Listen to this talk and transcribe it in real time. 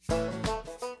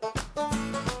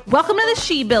Welcome to the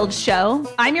She Builds Show.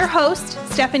 I'm your host,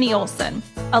 Stephanie Olson,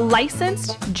 a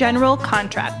licensed general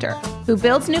contractor who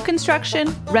builds new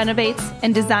construction, renovates,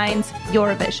 and designs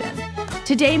your vision.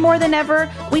 Today, more than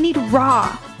ever, we need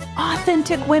raw,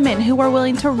 authentic women who are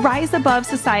willing to rise above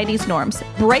society's norms,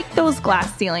 break those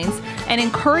glass ceilings, and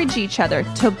encourage each other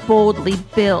to boldly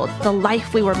build the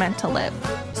life we were meant to live.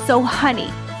 So, honey,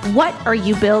 what are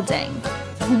you building?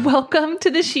 Welcome to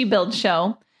the She Builds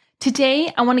Show.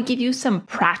 Today, I want to give you some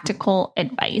practical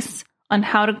advice on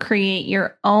how to create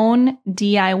your own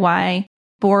DIY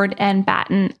board and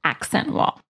batten accent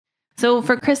wall. So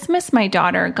for Christmas, my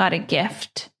daughter got a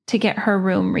gift to get her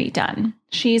room redone.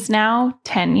 She's now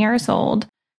 10 years old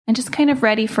and just kind of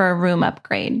ready for a room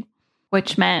upgrade,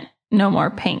 which meant no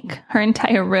more pink. Her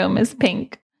entire room is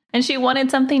pink. And she wanted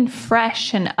something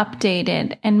fresh and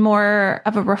updated and more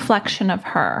of a reflection of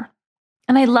her.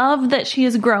 And I love that she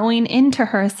is growing into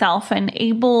herself and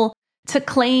able to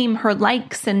claim her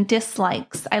likes and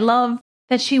dislikes. I love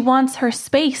that she wants her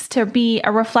space to be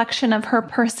a reflection of her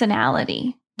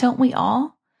personality. Don't we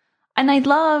all? And I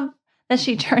love that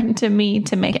she turned to me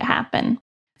to make it happen.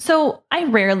 So I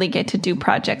rarely get to do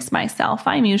projects myself.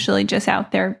 I'm usually just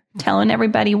out there telling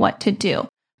everybody what to do.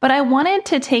 But I wanted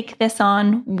to take this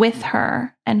on with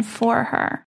her and for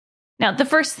her. Now, the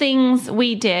first things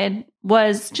we did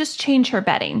was just change her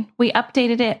bedding. We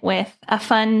updated it with a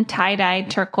fun tie-dye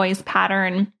turquoise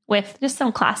pattern with just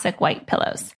some classic white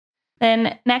pillows.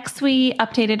 Then next we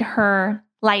updated her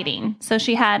lighting. So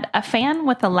she had a fan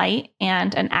with a light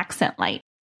and an accent light.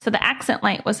 So the accent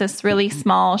light was this really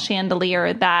small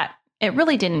chandelier that it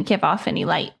really didn't give off any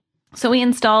light. So we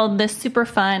installed this super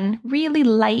fun, really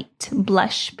light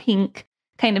blush pink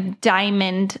kind of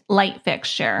diamond light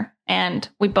fixture, and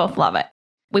we both love it.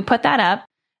 We put that up.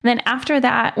 Then after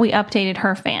that, we updated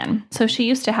her fan. So she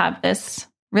used to have this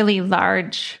really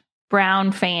large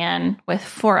brown fan with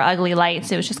 4 ugly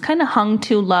lights. It was just kind of hung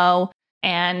too low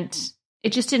and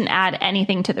it just didn't add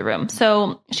anything to the room.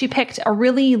 So she picked a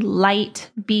really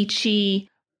light, beachy,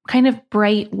 kind of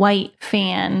bright white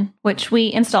fan, which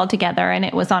we installed together, and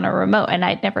it was on a remote, and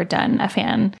I'd never done a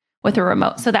fan with a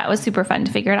remote. So that was super fun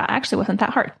to figure it out. Actually, wasn't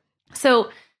that hard. So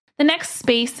the next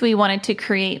space we wanted to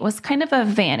create was kind of a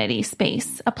vanity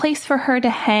space, a place for her to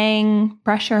hang,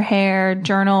 brush her hair,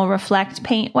 journal, reflect,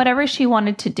 paint, whatever she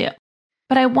wanted to do.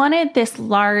 But I wanted this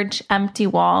large empty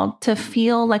wall to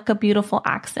feel like a beautiful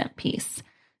accent piece.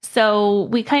 So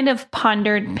we kind of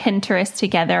pondered Pinterest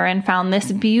together and found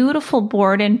this beautiful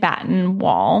board and batten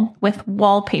wall with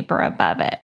wallpaper above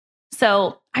it.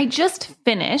 So I just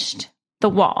finished the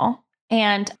wall,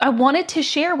 and I wanted to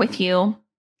share with you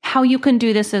how you can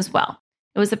do this as well.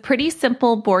 It was a pretty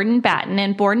simple board and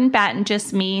batten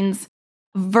just means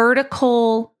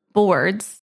vertical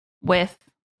boards with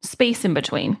space in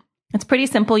between. It's pretty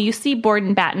simple. You see board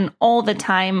and batten all the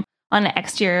time on the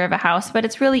exterior of a house, but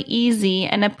it's really easy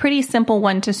and a pretty simple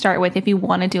one to start with if you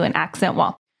want to do an accent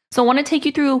wall. So I want to take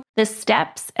you through the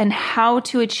steps and how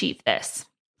to achieve this.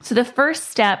 So the first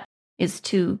step is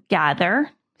to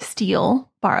gather,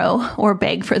 steal, borrow, or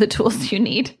beg for the tools you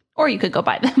need, or you could go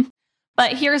buy them.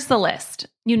 But here's the list.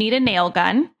 You need a nail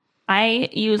gun. I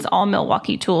use all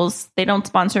Milwaukee tools. They don't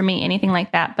sponsor me, anything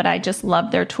like that, but I just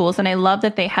love their tools. And I love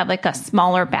that they have like a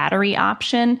smaller battery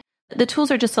option. The tools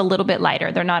are just a little bit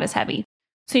lighter. They're not as heavy.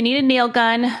 So you need a nail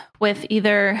gun with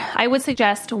either, I would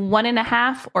suggest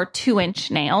 1.5 or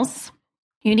 2-inch nails.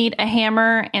 You need a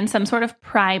hammer and some sort of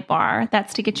pry bar.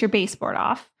 That's to get your baseboard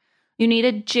off. You need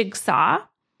a jigsaw,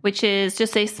 which is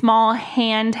just a small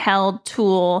handheld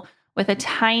tool with a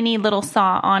tiny little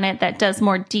saw on it that does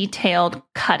more detailed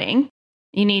cutting.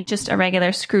 You need just a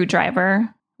regular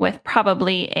screwdriver with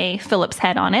probably a Phillips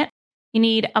head on it. You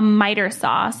need a miter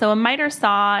saw. So a miter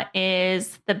saw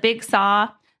is the big saw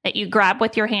that you grab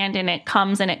with your hand and it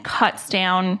comes and it cuts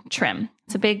down trim.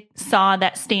 It's a big saw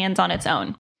that stands on its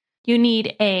own. You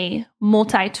need a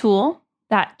multi-tool.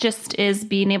 That just is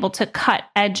being able to cut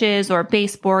edges or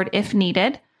baseboard if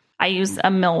needed. I use a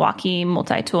Milwaukee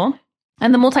multi-tool.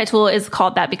 And the multi-tool is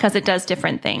called that because it does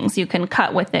different things. You can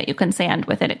cut with it. You can sand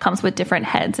with it. It comes with different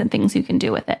heads and things you can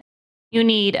do with it. You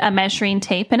need a measuring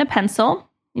tape and a pencil.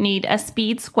 You need a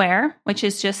speed square, which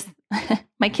is just,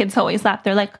 my kids always laugh.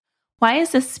 They're like, why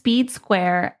is a speed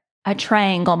square a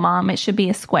triangle, Mom? It should be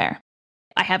a square.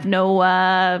 I have no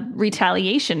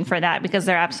retaliation for that because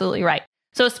they're absolutely right.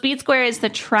 So a speed square is the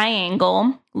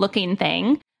triangle looking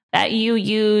thing that you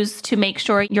use to make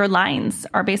sure your lines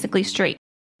are basically straight.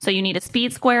 So you need a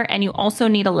speed square and you also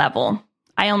need a level.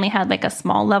 I only had like a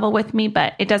small level with me,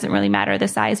 but it doesn't really matter the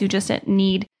size. You just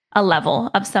need a level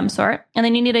of some sort. And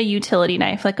then you need a utility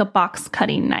knife, like a box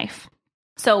cutting knife.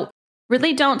 So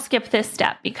Really don't skip this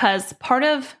step, because part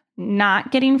of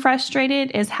not getting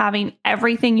frustrated is having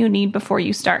everything you need before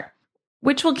you start,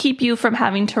 which will keep you from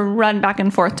having to run back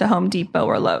and forth to Home Depot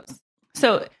or Lowe's.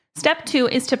 So step 2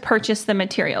 is to purchase the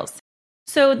materials.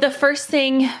 So the first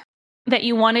thing that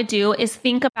you want to do is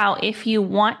think about if you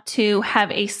want to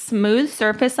have a smooth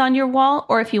surface on your wall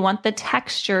or if you want the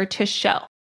texture to show.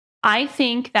 I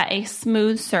think that a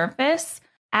smooth surface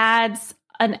adds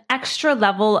an extra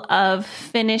level of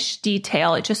finish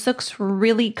detail. It just looks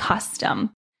really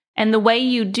custom. And the way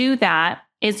you do that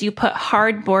is you put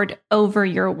hardboard over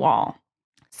your wall.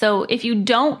 So if you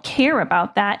don't care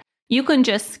about that, you can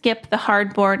just skip the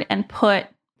hardboard and put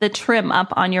the trim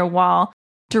up on your wall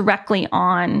directly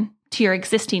on to your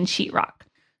existing sheetrock.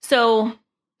 So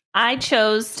I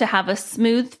chose to have a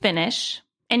smooth finish,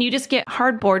 and you just get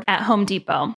hardboard at Home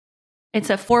Depot. It's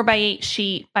a 4x8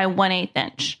 sheet by 1/8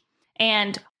 inch.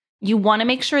 And you want to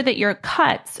make sure that your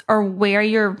cuts are where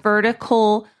your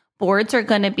vertical boards are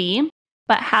going to be,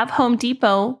 but have Home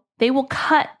Depot, they will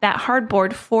cut that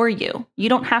hardboard for you. You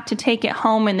don't have to take it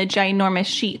home in the ginormous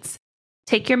sheets.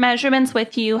 Take your measurements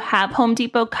with you, have Home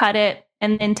Depot cut it,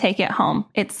 and then take it home.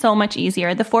 It's so much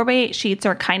easier. The 4x8 sheets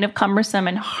are kind of cumbersome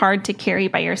and hard to carry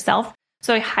by yourself,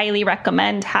 so I highly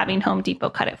recommend having Home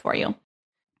Depot cut it for you.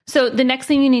 So the next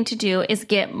thing you need to do is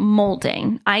get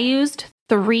molding. I used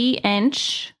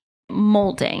 3-inch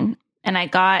molding, and I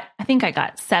think I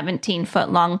got 17-foot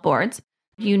long boards.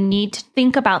 You need to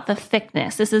think about the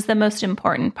thickness. This is the most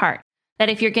important part. That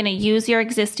if you're going to use your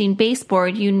existing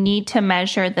baseboard, you need to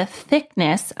measure the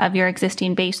thickness of your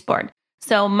existing baseboard.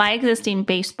 So my existing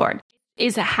baseboard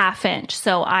is a 1/2 inch.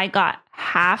 So I got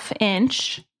 1/2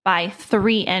 inch by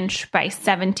 3 inch by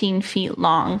 17 feet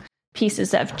long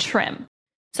pieces of trim.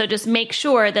 So just make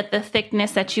sure that the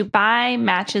thickness that you buy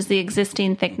matches the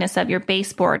existing thickness of your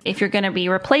baseboard. If you're going to be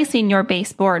replacing your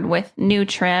baseboard with new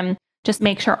trim, just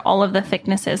make sure all of the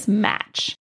thicknesses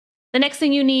match. The next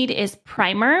thing you need is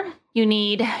primer. You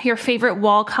need your favorite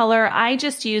wall color. I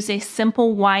just use a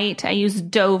simple white. I use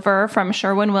Dover from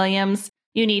Sherwin-Williams.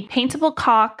 You need paintable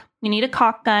caulk, you need a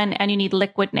caulk gun, and you need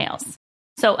liquid nails.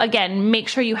 So again, make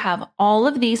sure you have all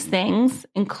of these things,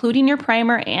 including your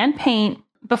primer and paint,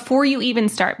 before you even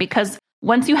start, because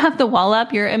once you have the wall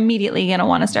up, you're immediately going to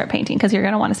want to start painting because you're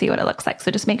going to want to see what it looks like.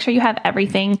 So just make sure you have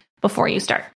everything before you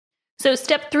start. So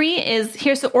step 3 is,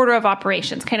 here's the order of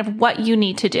operations, kind of what you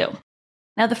need to do.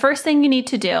 Now, the first thing you need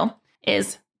to do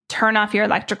is turn off your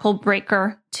electrical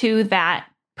breaker to that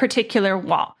particular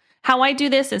wall. How I do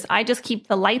this is I just keep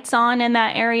the lights on in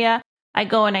that area. I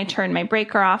go and I turn my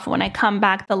breaker off. When I come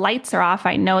back, the lights are off.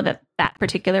 I know that that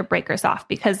particular breaker's off,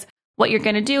 because what you're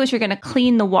going to do is you're going to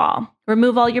clean the wall,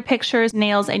 remove all your pictures,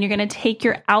 nails, and you're going to take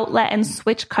your outlet and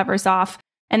switch covers off.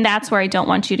 And that's where I don't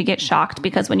want you to get shocked,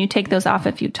 because when you take those off,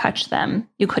 if you touch them,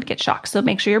 you could get shocked. So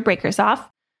make sure your breaker's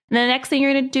off. And the next thing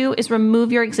you're going to do is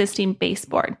remove your existing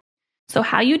baseboard. So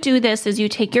how you do this is you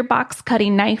take your box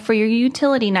cutting knife or your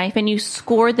utility knife and you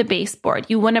score the baseboard.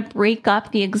 You want to break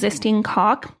up the existing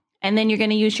caulk, and then you're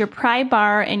going to use your pry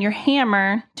bar and your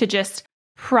hammer to just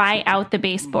pry out the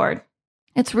baseboard.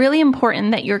 It's really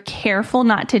important that you're careful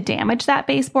not to damage that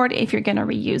baseboard if you're going to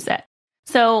reuse it.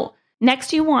 So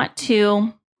next, you want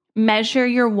to measure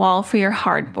your wall for your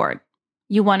hardboard.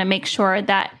 You want to make sure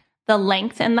that the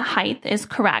length and the height is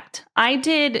correct. I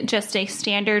did just a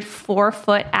standard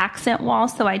 4-foot accent wall,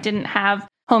 so I didn't have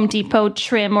Home Depot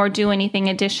trim or do anything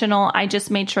additional. I just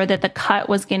made sure that the cut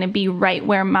was going to be right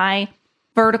where my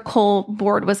vertical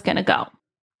board was going to go.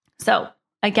 So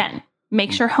again,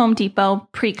 make sure Home Depot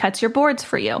pre-cuts your boards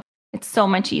for you. It's so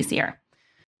much easier.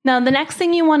 Now, the next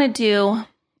thing you want to do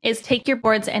is take your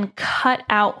boards and cut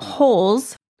out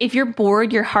holes. If your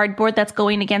board, your hardboard that's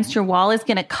going against your wall is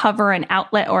going to cover an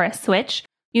outlet or a switch,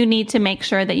 you need to make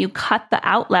sure that you cut the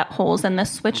outlet holes and the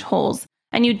switch holes,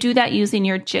 and you do that using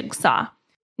your jigsaw.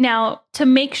 Now, to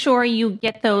make sure you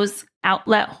get those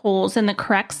outlet holes in the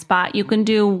correct spot, you can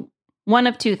do one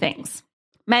of two things.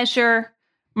 Measure,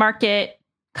 mark it,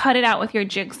 cut it out with your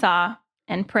jigsaw,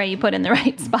 and pray you put in the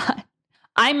right spot.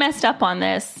 I messed up on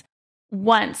this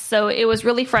once, so it was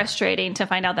really frustrating to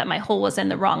find out that my hole was in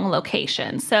the wrong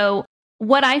location. So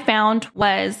what I found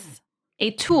was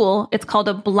a tool. It's called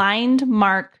a Blind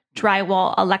Mark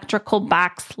Drywall Electrical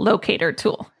Box Locator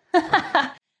tool.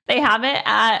 They have it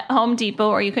at Home Depot,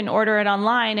 or you can order it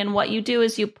online. And what you do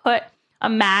is you put a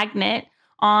magnet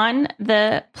on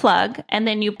the plug, and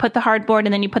then you put the hardboard,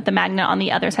 and then you put the magnet on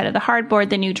the other side of the hardboard.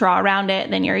 Then you draw around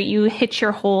it. Then you hit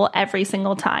your hole every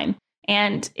single time.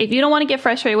 And if you don't want to get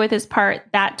frustrated with this part,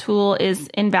 that tool is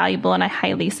invaluable, and I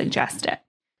highly suggest it.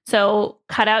 So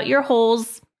cut out your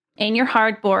holes in your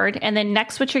hardboard. And then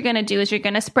next, what you're going to do is you're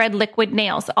going to spread liquid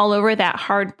nails all over that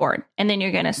hardboard. And then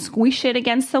you're going to squish it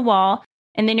against the wall.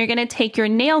 And then you're going to take your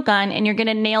nail gun and you're going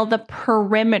to nail the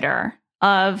perimeter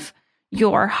of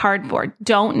your hardboard.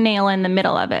 Don't nail in the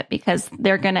middle of it because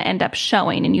they're going to end up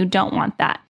showing and you don't want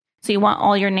that. So you want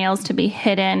all your nails to be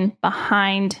hidden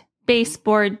behind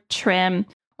baseboard, trim,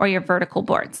 or your vertical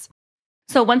boards.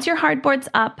 So once your hardboard's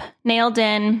up, nailed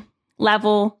in,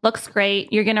 level, looks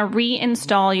great, you're going to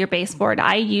reinstall your baseboard.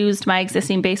 I used my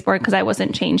existing baseboard because I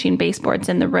wasn't changing baseboards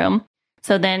in the room.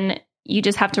 So then you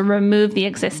just have to remove the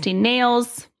existing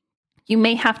nails. You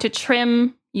may have to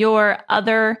trim your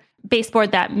other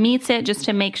baseboard that meets it just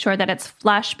to make sure that it's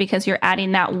flush because you're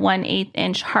adding that 1/8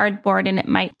 inch hardboard and it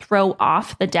might throw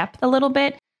off the depth a little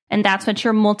bit. And that's what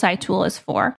your multi-tool is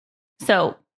for.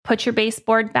 So put your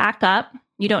baseboard back up.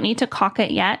 You don't need to caulk it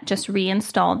yet. Just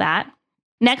reinstall that.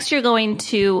 Next, you're going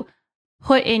to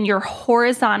put in your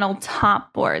horizontal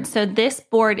top board. So this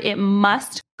board, it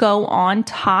must go on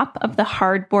top of the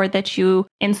hardboard that you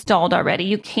installed already.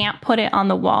 You can't put it on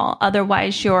the wall.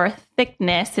 Otherwise, your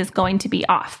thickness is going to be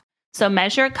off. So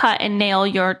measure, cut, and nail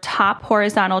your top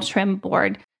horizontal trim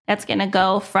board. That's going to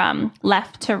go from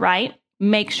left to right.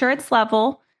 Make sure it's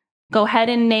level. Go ahead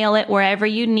and nail it wherever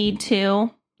you need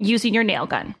to using your nail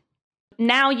gun.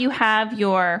 Now you have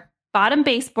your bottom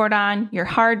baseboard on, your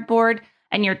hardboard,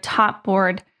 and your top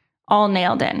board all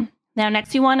nailed in. Now,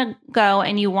 next you want to go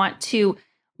and you want to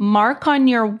mark on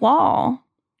your wall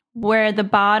where the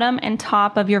bottom and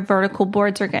top of your vertical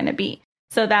boards are going to be.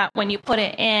 So that when you put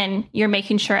it in, you're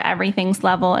making sure everything's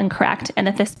level and correct and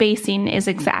that the spacing is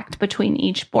exact between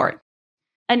each board.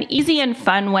 An easy and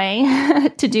fun way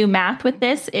to do math with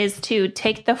this is to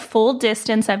take the full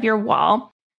distance of your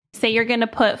wall. Say you're going to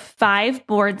put 5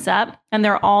 boards up and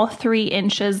they're all 3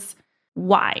 inches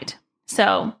wide.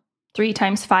 So 3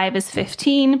 times 5 is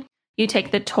 15. You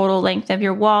take the total length of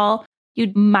your wall,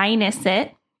 you minus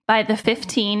it by the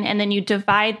 15, and then you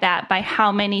divide that by how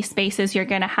many spaces you're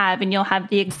going to have, and you'll have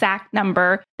the exact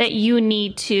number that you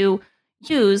need to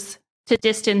use to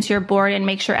distance your board and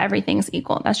make sure everything's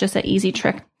equal. That's just an easy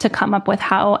trick to come up with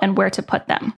how and where to put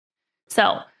them.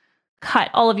 So cut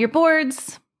all of your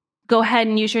boards. Go ahead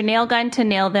and use your nail gun to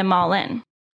nail them all in.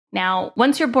 Now,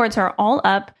 once your boards are all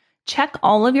up, check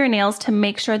all of your nails to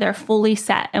make sure they're fully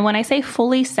set. And when I say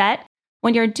fully set,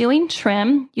 when you're doing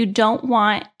trim, you don't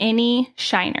want any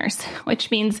shiners, which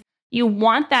means you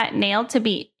want that nail to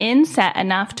be inset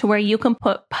enough to where you can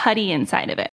put putty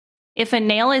inside of it. If a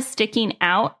nail is sticking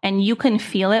out and you can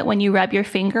feel it when you rub your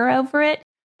finger over it,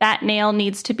 that nail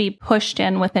needs to be pushed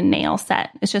in with a nail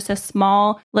set. It's just a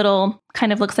small little,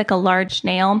 kind of looks like a large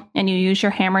nail, and you use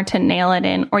your hammer to nail it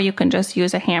in, or you can just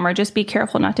use a hammer. Just be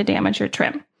careful not to damage your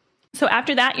trim. So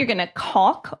after that, you're going to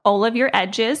caulk all of your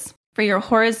edges for your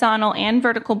horizontal and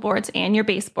vertical boards and your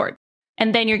baseboard.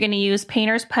 And then you're going to use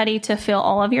painter's putty to fill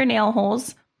all of your nail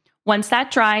holes. Once that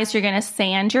dries, you're going to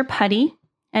sand your putty,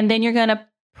 and then you're going to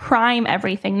prime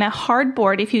everything. That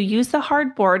hardboard, if you use the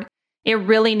hardboard, it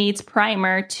really needs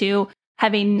primer to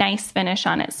have a nice finish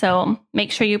on it. So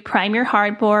make sure you prime your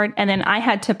hardboard. And then I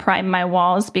had to prime my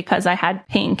walls because I had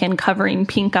pink, and covering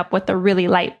pink up with a really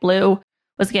light blue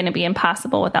was going to be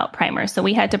impossible without primer. So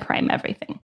we had to prime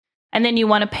everything. And then you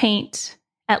want to paint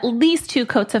at least 2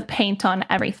 coats of paint on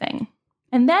everything.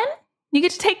 And then you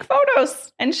get to take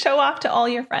photos and show off to all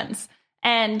your friends.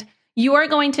 And you are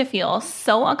going to feel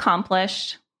so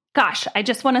accomplished. Gosh, I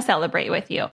just want to celebrate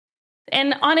with you.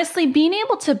 And honestly, being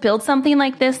able to build something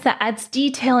like this that adds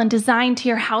detail and design to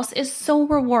your house is so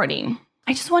rewarding.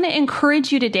 I just want to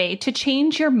encourage you today to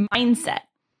change your mindset.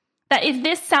 That if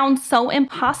this sounds so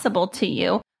impossible to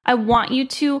you, I want you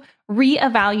to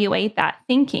reevaluate that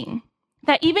thinking.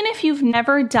 That even if you've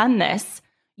never done this,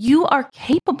 you are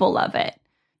capable of it.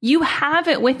 You have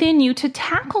it within you to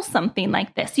tackle something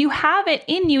like this. You have it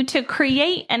in you to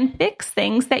create and fix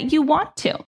things that you want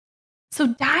to. So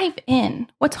dive in.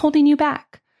 What's holding you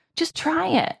back? Just try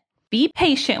it. Be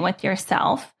patient with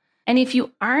yourself. And if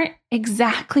you aren't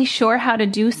exactly sure how to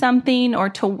do something or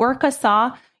to work a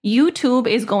saw, YouTube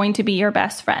is going to be your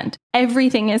best friend.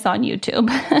 Everything is on YouTube.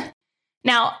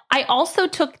 Now, I also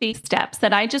took these steps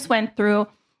that I just went through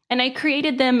and I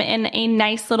created them in a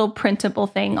nice little printable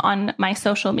thing on my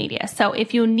social media. So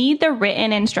if you need the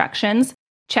written instructions,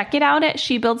 check it out at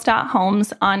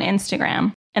shebuilds.homes on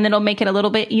Instagram. And it'll make it a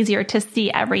little bit easier to see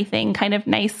everything, kind of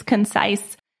nice,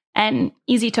 concise, and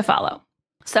easy to follow.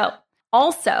 So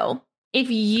also, if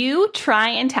you try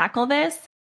and tackle this,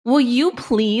 will you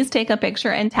please take a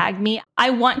picture and tag me? I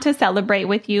want to celebrate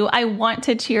with you. I want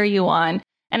to cheer you on.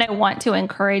 And I want to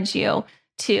encourage you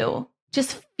to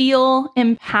just feel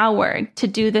empowered to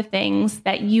do the things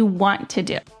that you want to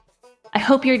do. I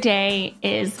hope your day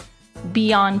is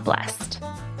beyond blessed.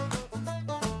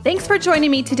 Thanks for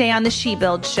joining me today on the She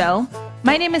Builds Show.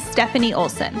 My name is Stephanie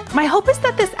Olson. My hope is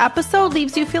that this episode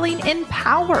leaves you feeling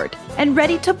empowered and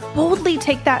ready to boldly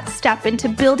take that step into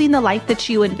building the life that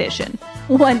you envision,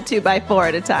 1 2x4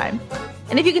 at a time.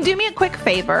 And if you can do me a quick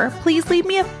favor, please leave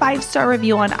me a 5-star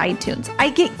review on iTunes. I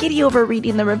get giddy over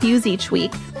reading the reviews each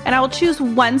week, and I will choose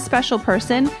one special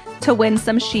person to win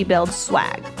some She Builds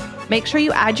swag. Make sure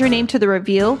you add your name to the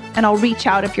review, and I'll reach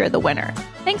out if you're the winner.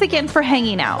 Thanks again for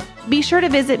hanging out. Be sure to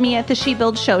visit me at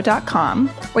theshebuildshow.com,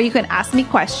 where you can ask me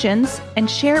questions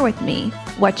and share with me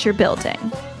what you're building.